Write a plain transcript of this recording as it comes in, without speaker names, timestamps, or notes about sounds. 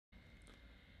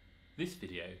This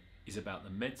video is about the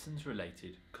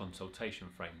Medicines-Related Consultation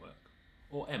Framework,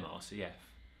 or MRCF,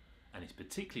 and is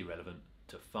particularly relevant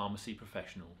to pharmacy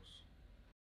professionals.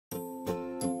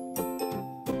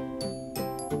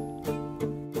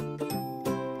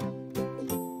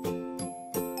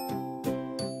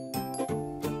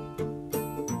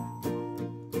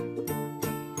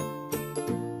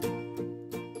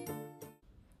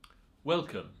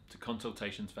 Welcome to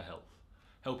Consultations for Health,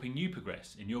 helping you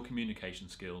progress in your communication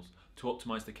skills to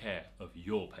optimise the care of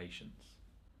your patients.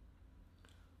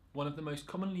 One of the most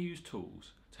commonly used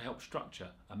tools to help structure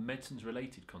a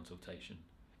medicines-related consultation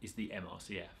is the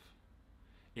MRCF.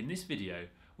 In this video,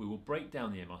 we will break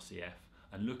down the MRCF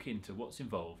and look into what's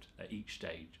involved at each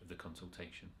stage of the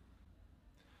consultation.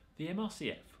 The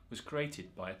MRCF was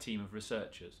created by a team of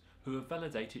researchers who have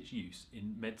validated its use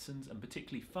in medicines and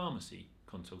particularly pharmacy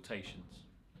consultations.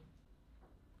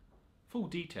 Full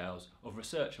details of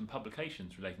research and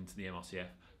publications relating to the MRCF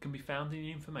can be found in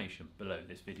the information below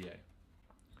this video.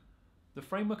 The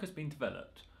framework has been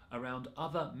developed around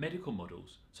other medical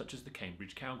models such as the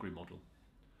Cambridge-Calgary model.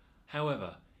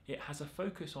 However, it has a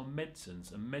focus on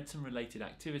medicines and medicine-related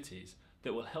activities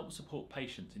that will help support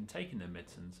patients in taking their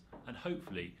medicines and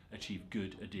hopefully achieve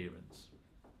good adherence.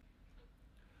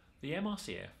 The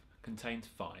MRCF contains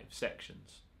 5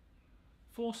 sections.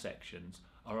 4 sections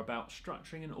are about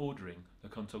structuring and ordering the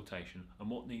consultation and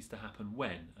what needs to happen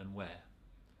when and where.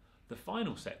 The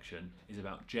final section is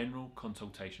about general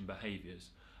consultation behaviours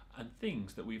and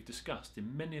things that we've discussed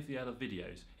in many of the other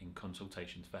videos in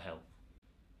Consultations for Health.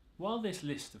 While this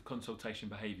list of consultation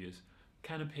behaviours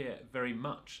can appear very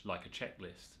much like a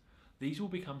checklist, these will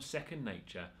become second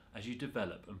nature as you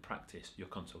develop and practice your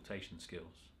consultation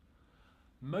skills.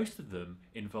 Most of them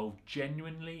involve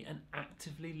genuinely and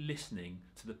actively listening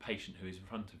to the patient who is in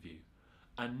front of you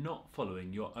and not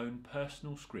following your own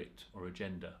personal script or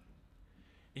agenda.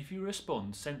 If you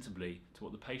respond sensibly to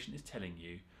what the patient is telling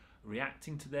you,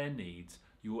 reacting to their needs,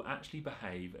 you will actually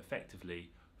behave effectively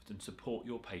and support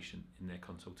your patient in their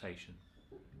consultation.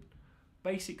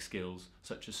 Basic skills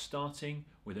such as starting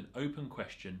with an open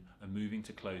question and moving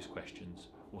to closed questions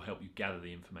will help you gather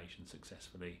the information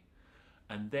successfully,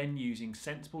 and then using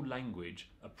sensible language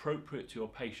appropriate to your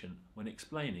patient when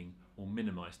explaining will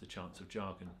minimise the chance of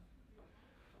jargon.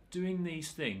 Doing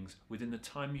these things within the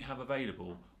time you have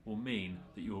available will mean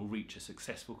that you will reach a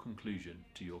successful conclusion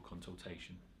to your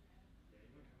consultation.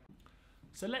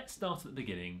 So let's start at the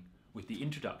beginning with the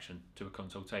introduction to a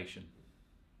consultation.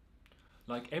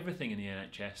 Like everything in the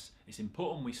NHS, it's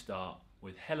important we start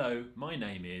with "Hello, my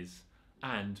name is,"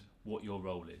 and what your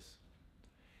role is.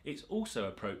 It's also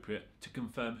appropriate to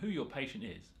confirm who your patient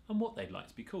is and what they'd like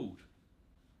to be called.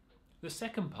 The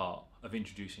second part of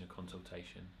introducing a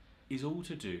consultation is all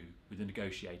to do with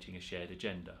negotiating a shared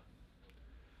agenda.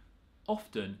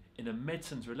 Often in a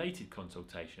medicines-related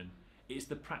consultation, it's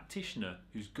the practitioner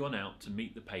who's gone out to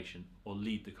meet the patient or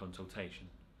lead the consultation.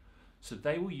 So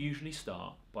they will usually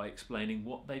start by explaining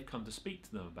what they've come to speak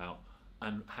to them about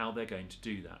and how they're going to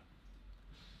do that.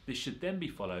 This should then be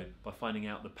followed by finding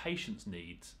out the patient's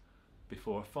needs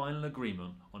before a final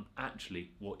agreement on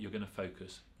actually what you're going to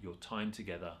focus your time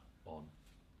together on.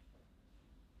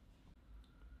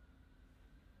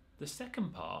 The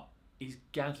second part is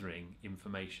gathering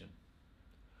information.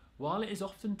 While it is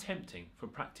often tempting for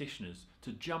practitioners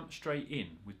to jump straight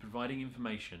in with providing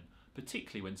information,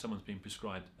 particularly when someone's been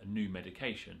prescribed a new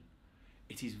medication,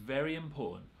 it is very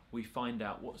important we find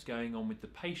out what's going on with the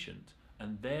patient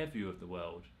and their view of the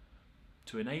world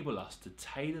to enable us to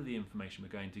tailor the information we're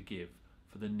going to give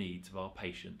for the needs of our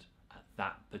patient at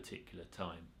that particular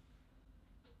time.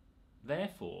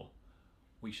 Therefore,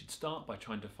 we should start by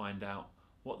trying to find out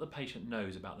what the patient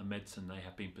knows about the medicine they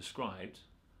have been prescribed,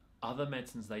 other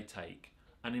medicines they take,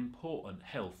 and important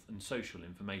health and social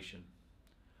information.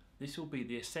 This will be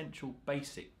the essential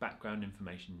basic background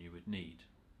information you would need.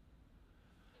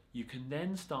 You can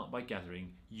then start by gathering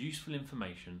useful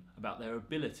information about their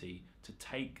ability to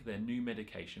take their new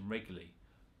medication regularly,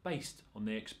 based on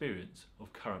their experience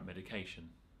of current medication.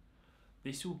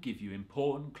 This will give you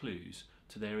important clues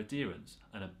to their adherence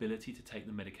and ability to take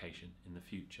the medication in the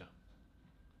future.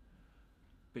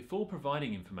 Before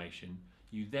providing information,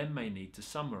 you then may need to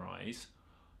summarise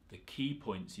the key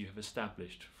points you have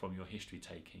established from your history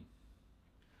taking.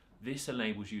 This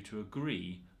enables you to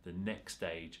agree the next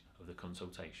stage of the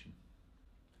consultation.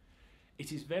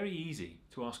 It is very easy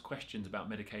to ask questions about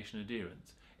medication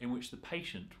adherence in which the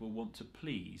patient will want to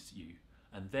please you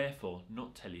and therefore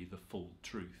not tell you the full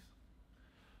truth.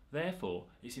 Therefore,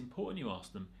 it's important you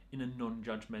ask them in a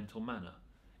non-judgmental manner,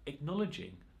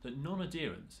 acknowledging that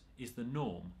non-adherence is the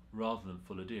norm rather than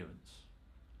full adherence.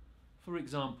 For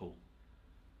example,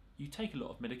 you take a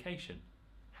lot of medication.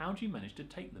 How do you manage to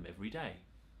take them every day?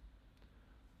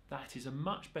 That is a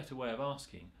much better way of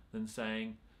asking than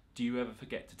saying, do you ever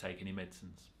forget to take any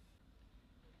medicines?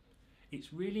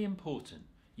 It's really important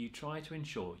you try to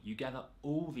ensure you gather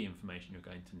all the information you're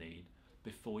going to need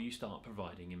before you start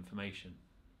providing information.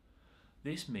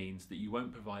 This means that you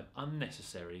won't provide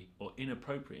unnecessary or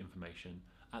inappropriate information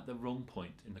at the wrong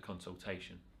point in the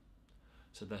consultation.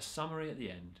 So the summary at the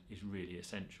end is really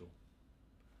essential.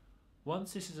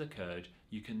 Once this has occurred,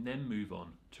 you can then move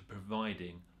on to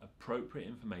providing appropriate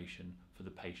information for the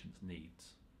patient's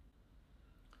needs.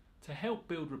 To help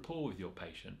build rapport with your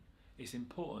patient, it's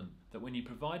important that when you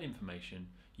provide information,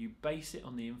 you base it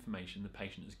on the information the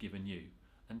patient has given you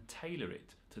and tailor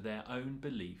it to their own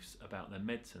beliefs about their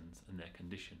medicines and their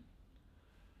condition.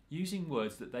 Using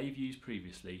words that they've used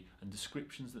previously and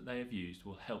descriptions that they have used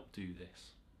will help do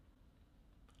this.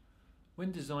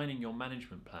 When designing your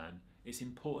management plan, it's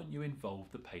important you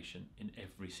involve the patient in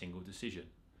every single decision.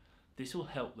 This will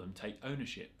help them take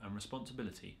ownership and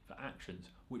responsibility for actions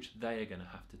which they are going to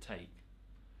have to take.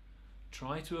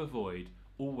 Try to avoid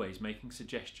always making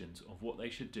suggestions of what they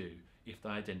should do if they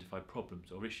identify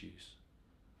problems or issues,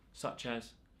 such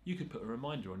as, you could put a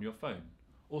reminder on your phone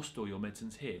or store your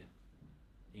medicines here.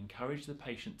 Encourage the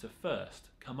patient to first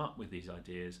come up with these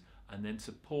ideas and then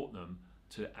support them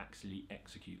to actually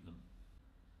execute them.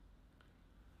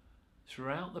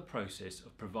 Throughout the process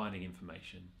of providing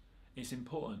information, it's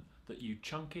important that you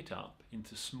chunk it up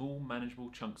into small manageable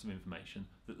chunks of information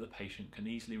that the patient can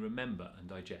easily remember and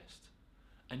digest.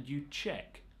 And you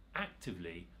check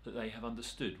actively that they have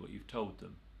understood what you've told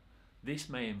them. This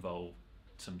may involve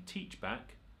some teach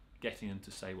back, getting them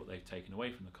to say what they've taken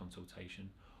away from the consultation,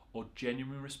 or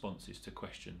genuine responses to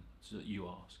questions that you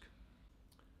ask.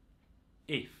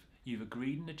 If you've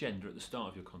agreed an agenda at the start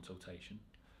of your consultation,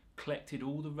 collected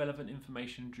all the relevant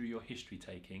information through your history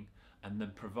taking, and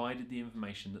then provided the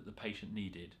information that the patient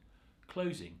needed,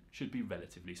 closing should be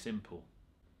relatively simple.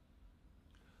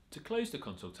 To close the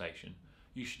consultation,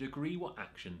 you should agree what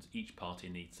actions each party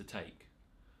needs to take.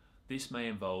 This may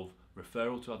involve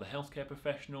referral to other healthcare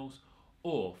professionals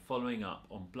or following up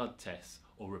on blood tests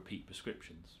or repeat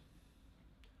prescriptions.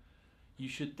 You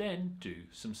should then do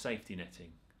some safety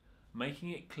netting, making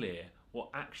it clear what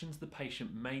actions the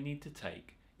patient may need to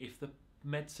take if the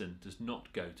medicine does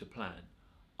not go to plan,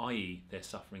 i.e. they're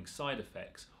suffering side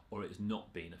effects or it has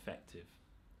not been effective.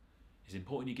 It's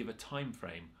important you give a time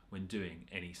frame when doing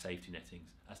any safety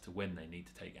nettings as to when they need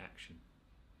to take action.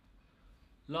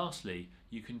 Lastly,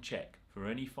 you can check for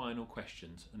any final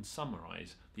questions and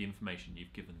summarise the information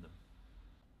you've given them.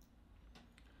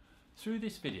 Through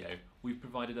this video, we've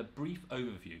provided a brief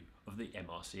overview of the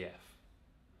MRCF.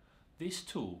 This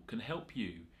tool can help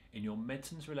you in your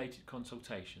medicines-related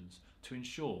consultations to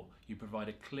ensure you provide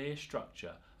a clear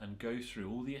structure and go through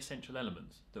all the essential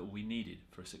elements that will be needed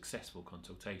for a successful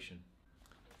consultation.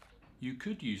 You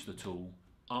could use the tool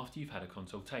after you've had a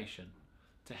consultation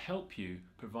to help you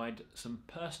provide some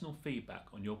personal feedback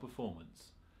on your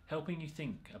performance, helping you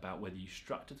think about whether you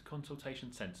structured the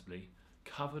consultation sensibly,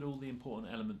 covered all the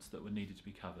important elements that were needed to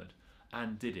be covered,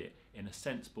 and did it in a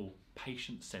sensible,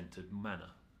 patient-centred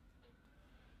manner.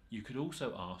 You could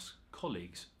also ask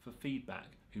colleagues for feedback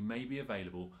who may be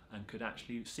available and could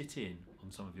actually sit in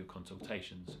on some of your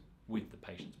consultations with the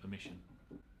patient's permission.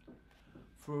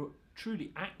 For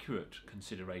truly accurate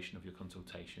consideration of your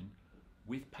consultation,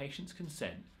 with patient's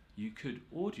consent, you could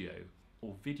audio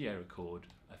or video record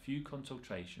a few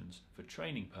consultations for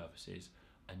training purposes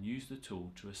and use the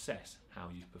tool to assess how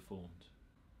you've performed.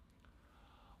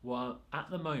 While at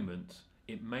the moment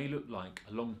it may look like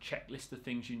a long checklist of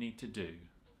things you need to do,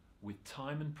 with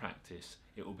time and practice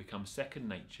it will become second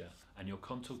nature and your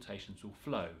consultations will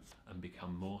flow and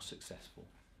become more successful.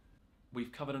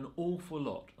 We've covered an awful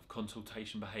lot of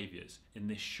consultation behaviours in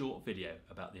this short video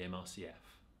about the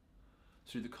MRCF.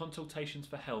 Through the Consultations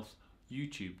for Health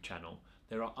YouTube channel,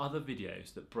 there are other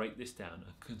videos that break this down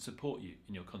and can support you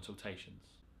in your consultations.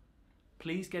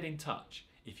 Please get in touch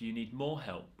if you need more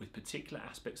help with particular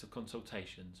aspects of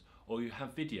consultations or you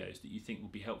have videos that you think will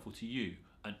be helpful to you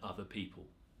and other people.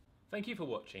 Thank you for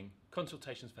watching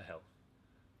Consultations for Health.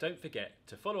 Don't forget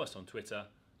to follow us on Twitter,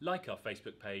 like our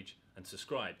Facebook page and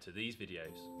subscribe to these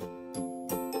videos.